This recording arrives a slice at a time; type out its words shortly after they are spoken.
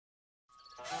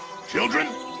Children,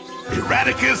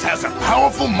 Eradicus has a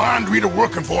powerful mind reader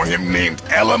working for him named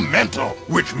Elemental,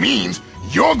 which means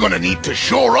you're gonna need to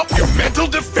shore up your mental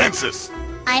defenses.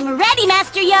 I'm ready,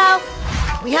 Master Yo!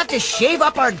 We have to shave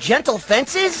up our gentle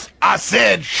fences? I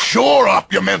said shore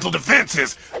up your mental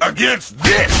defenses against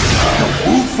this, the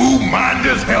Wu-Fu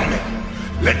Minder's helmet.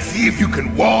 Let's see if you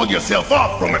can wall yourself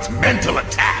off from its mental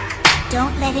attack.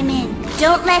 Don't let him in.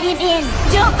 Don't let him in.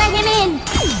 Don't let him in.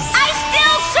 I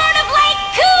still sort of like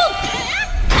Coop!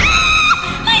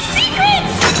 Ah! My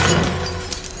secrets!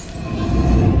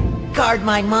 Guard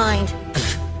my mind.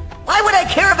 Why would I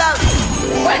care about...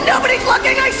 When nobody's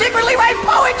looking, I secretly write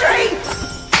poetry!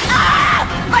 Ah!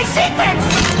 My secrets!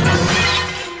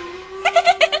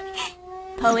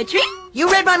 Poetry?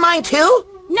 You read my mind too?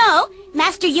 No.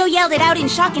 Master Yo yelled it out in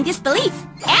shock and disbelief.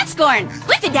 And scorn,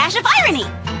 with a dash of irony.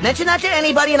 Mention that to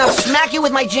anybody and I'll smack you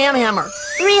with my jam hammer.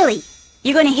 Really?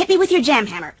 You're going to hit me with your jam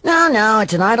hammer? No,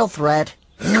 it's an idle threat.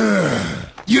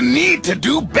 You need to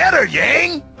do better,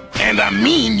 Yang! And I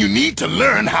mean you need to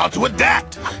learn how to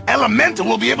adapt. Elemental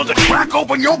will be able to crack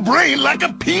open your brain like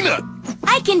a peanut.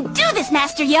 I can do this,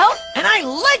 Master Yo! And I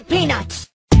like peanuts!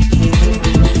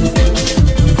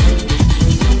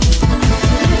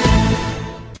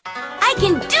 I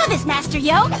can do this, Master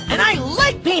Yo! And I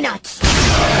like peanuts!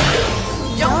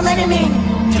 Don't let him in!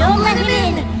 Don't let him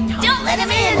in! Don't let him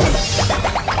in!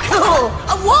 Cool!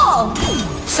 A wall!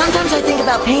 Sometimes I think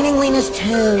about painting Lena's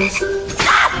toes.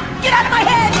 Ah! Get out of my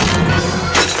head!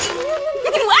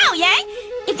 Wow, Yang!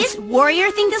 If this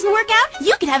warrior thing doesn't work out,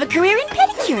 you could have a career in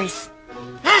pedicures.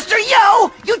 Master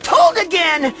Yo! You told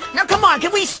again! Now come on,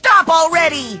 can we stop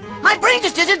already? My brain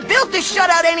just isn't built to shut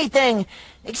out anything.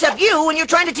 Except you when you're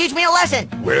trying to teach me a lesson.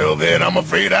 Well then, I'm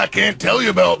afraid I can't tell you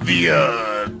about the,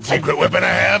 secret weapon I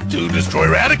have to destroy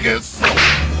Eradicus.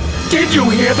 Did you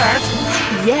hear that?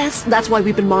 Yes, that's why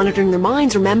we've been monitoring their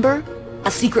minds, remember?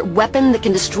 A secret weapon that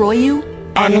can destroy you?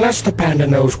 Unless the panda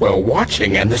knows we're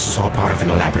watching and this is all part of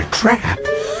an elaborate trap.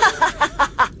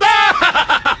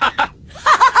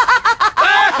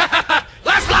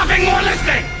 Less laughing, more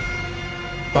listening!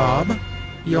 Bob,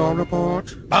 your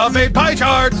report? Bob made pie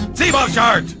chart! See Bob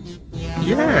chart!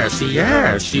 Yes,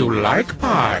 you like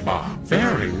pie, Bob.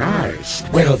 Very nice.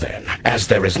 Well then, as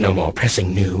there is no more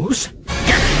pressing news,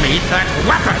 get me that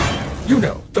weapon! You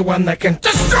know, the one that can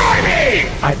destroy me!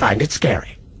 I find it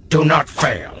scary. Do not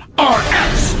fail, or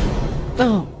else!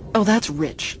 Oh, that's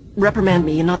rich. Reprimand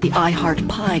me and not the I Heart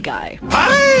Pie guy.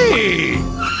 Pie!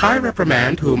 I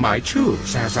reprimand whom I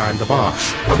choose, as I'm the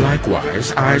boss.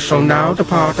 Likewise, I shall now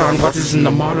depart on what is in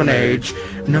the modern age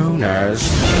known as...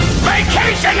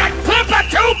 Vacation at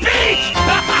Flipper-Two Beach!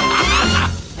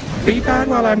 Be bad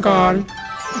while I'm gone.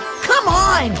 Come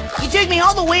on! You take me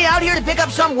all the way out here to pick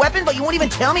up some weapon, but you won't even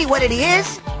tell me what it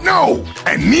is? No,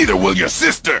 and neither will your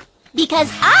sister.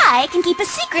 Because I can keep a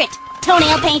secret,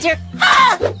 toenail painter.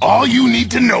 Ah! All you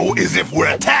need to know is if we're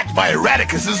attacked by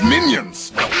Eradicus's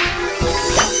minions.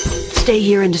 Stay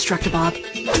here, Indestructi-Bob.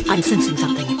 I'm sensing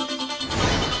something.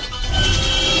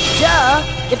 Duh!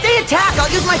 If they attack, I'll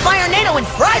use my Fire-Nado and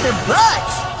fry their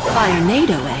butts!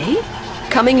 Fire-Nado, eh?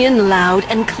 Coming in loud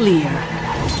and clear.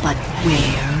 But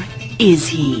where is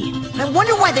he? I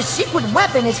wonder why the secret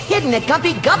weapon is hidden at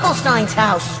Gumpy Gumplestein's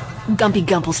house. Gumpy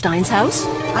Gumplestein's house?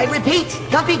 I repeat,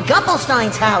 Gumpy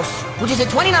Gumplestein's house, which is at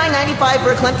 2995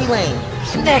 Verklempt Lane.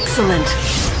 Excellent.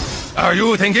 Are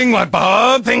you thinking what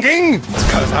Bob thinking?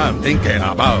 'Cause I'm thinking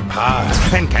about pie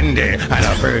and candy and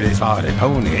a pretty spotted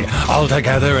pony all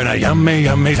together in a yummy,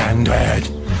 yummy sandwich.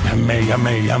 Yummy,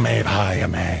 yummy, yummy pie,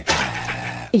 yummy.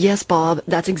 Yes, Bob,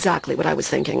 that's exactly what I was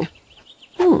thinking.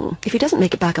 If he doesn't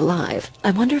make it back alive,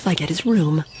 I wonder if I get his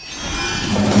room.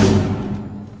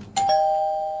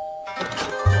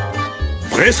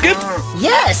 Brisket?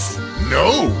 Yes!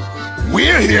 No,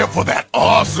 we're here for that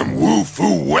awesome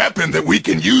Wu-Fu weapon that we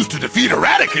can use to defeat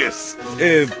Eradicus.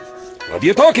 What are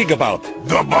you talking about?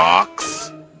 The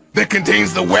box that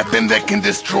contains the weapon that can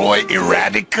destroy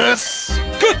Eradicus.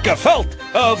 Good gefelt!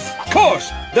 Of course,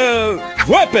 the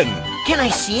weapon! Can I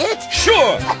see it?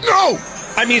 Sure! No!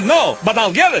 I mean, no, but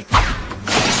I'll get it!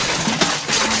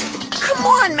 Come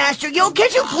on, Master Yo,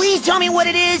 can't you please tell me what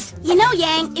it is? You know,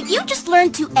 Yang, if you just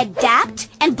learned to adapt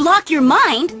and block your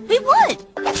mind, we would.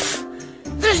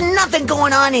 There's nothing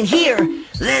going on in here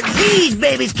that these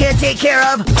babies can't take care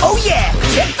of. Oh yeah,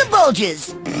 check the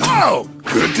bulges. Oh,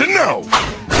 good to know.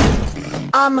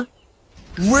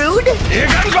 Rude? Here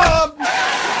comes Bob!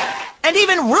 And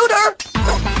even ruder,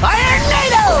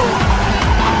 Fire-Nado!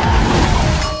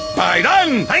 Pie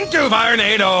done! Thank you,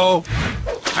 Fire-Nado!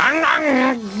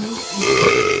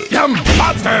 Yum!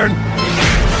 Bob's turn!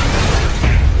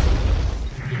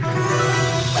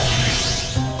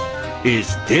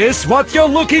 Is this what you're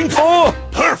looking for?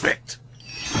 Perfect.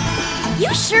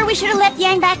 You sure we should have left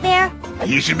Yang back there?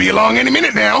 He should be along any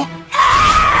minute now.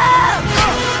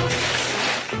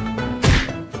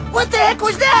 What the heck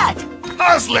was that?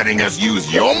 Us letting us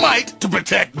use your might to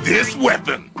protect this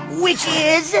weapon. Which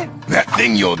is? That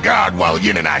thing you'll guard while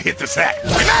Yin and I hit the sack.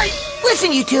 Good night.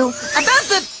 Listen, you two, about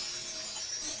the...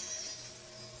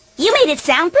 You made it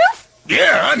soundproof?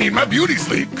 Yeah, I need my beauty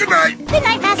sleep. Good night. Good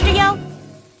night, Master Yo.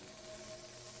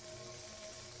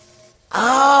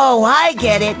 Oh, I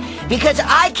get it. Because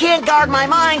I can't guard my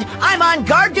mind, I'm on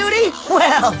guard duty?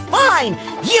 Well, fine.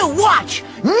 You watch.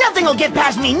 Nothing will get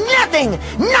past me. Nothing.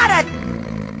 Not a...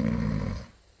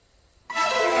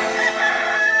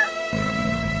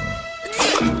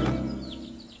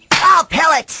 Oh,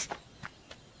 pellets.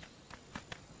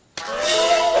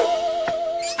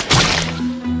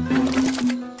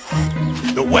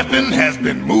 The weapon has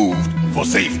been moved for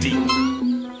safety.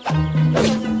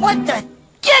 What the...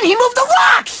 Yin, he moved the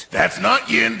rocks! That's not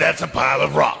Yin, that's a pile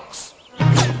of rocks.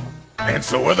 And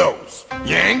so are those.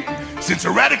 Yang, since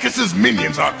Eradicus's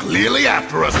minions are clearly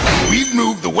after us, we've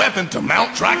moved the weapon to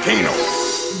Mount Tricano.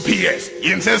 P.S.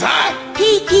 Yin says hi.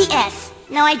 P.P.S.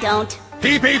 No, I don't.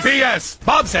 PPPS.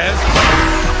 Bob says.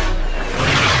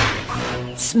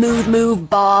 Smooth move,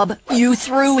 Bob. You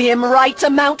threw him right to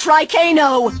Mount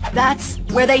Tricano. That's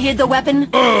where they hid the weapon?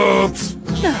 Oops.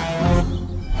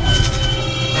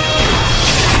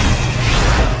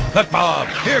 Look, Bob.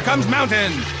 Here comes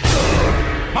Mountain.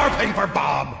 Marking for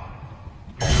Bob.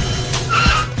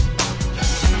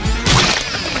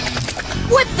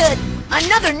 What the...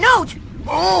 Another note?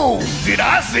 Oh, did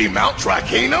I say Mount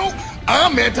Tricano? I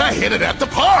meant I hit it at the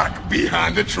park,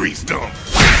 behind the tree stump.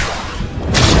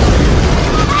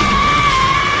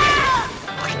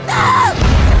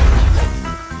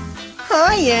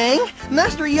 Hi, Yang.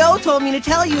 Master Yo told me to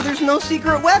tell you there's no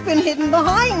secret weapon hidden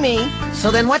behind me.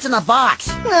 So then what's in the box?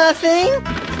 Nothing.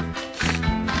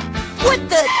 What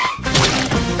the...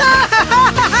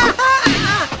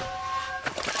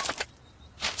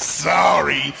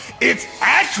 Sorry, it's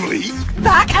actually...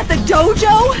 Back at the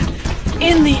dojo?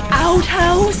 In the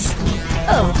outhouse?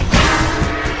 Oh.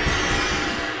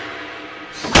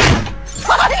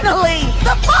 Finally!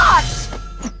 The box!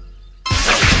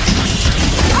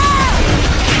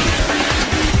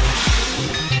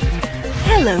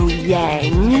 Hello,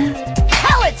 Yang.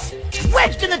 Pellets!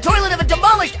 Wedged in the toilet of a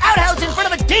demolished outhouse in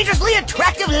front of a dangerously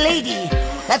attractive lady.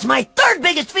 That's my third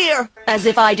biggest fear. As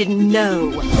if I didn't know.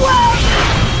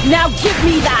 Now give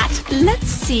me that! Let's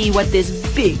see what this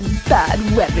big, bad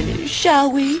weapon is,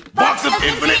 shall we? Box of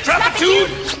Infinite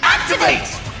Trapitude, activate!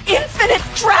 Infinite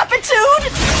Trapitude?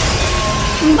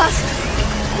 Must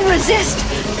resist.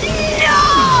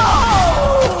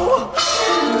 No!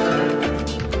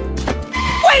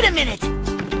 Wait a minute!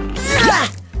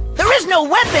 There is no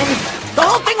weapon! The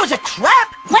whole thing was a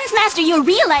trap! Once Master Yo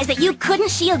realized that you couldn't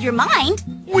shield your mind...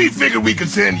 We figured we could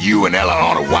send you and Ella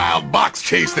on a wild box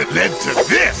chase that led to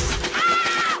this.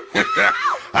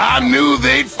 I knew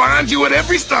they'd find you at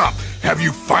every stop. Have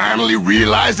you finally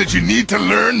realized that you need to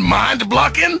learn mind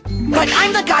blocking? But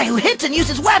I'm the guy who hits and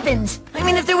uses weapons! I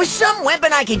mean, if there was some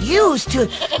weapon I could use to...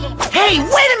 Hey,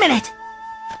 wait a minute!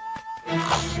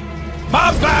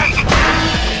 Bob's back!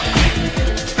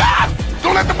 Ah!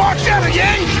 Don't let the box shatter,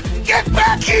 Yang! Get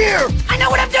back here! I know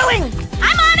what I'm doing!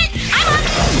 I'm on it! I'm on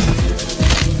it!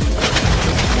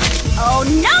 Oh,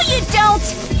 no you don't!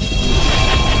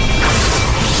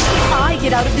 I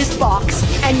get out of this box,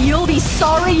 and you'll be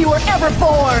sorry you were ever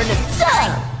born!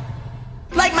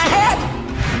 Like my hat?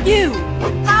 You!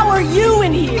 How are you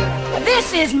in here?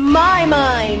 This is my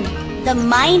mind! The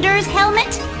Minder's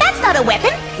helmet? That's not a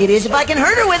weapon! It is if I can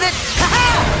hurt her with it!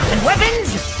 Ha-ha! And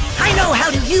weapons, I know how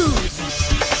to use!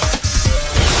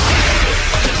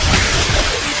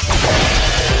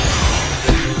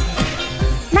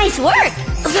 Nice work!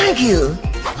 Thank you.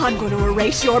 I'm going to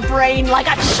erase your brain like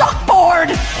a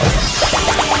chalkboard!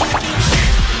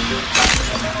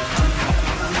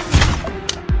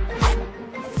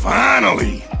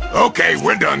 Finally! Okay,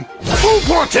 we're done. Full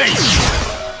portation!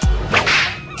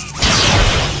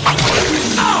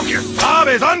 Bob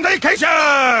is on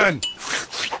vacation!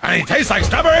 And he tastes like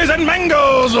strawberries and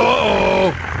mangoes!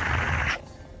 Uh-oh!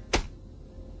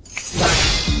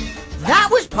 That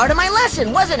was part of my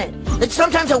lesson, wasn't it? That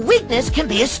sometimes a weakness can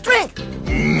be a strength.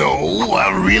 No, I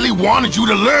really wanted you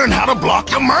to learn how to block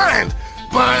your mind.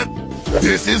 But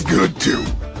this is good too.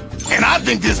 And I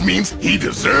think this means he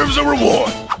deserves a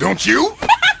reward. Don't you?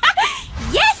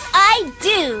 Yes, I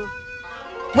do!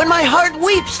 When my heart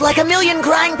weeps like a million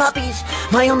crying puppies,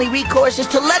 My only recourse is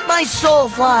to let my soul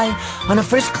fly on a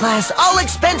first-class,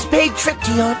 all-expense-paid trip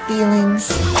to your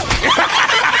feelings.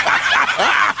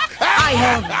 I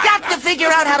have got to figure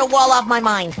out how to wall off my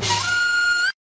mind.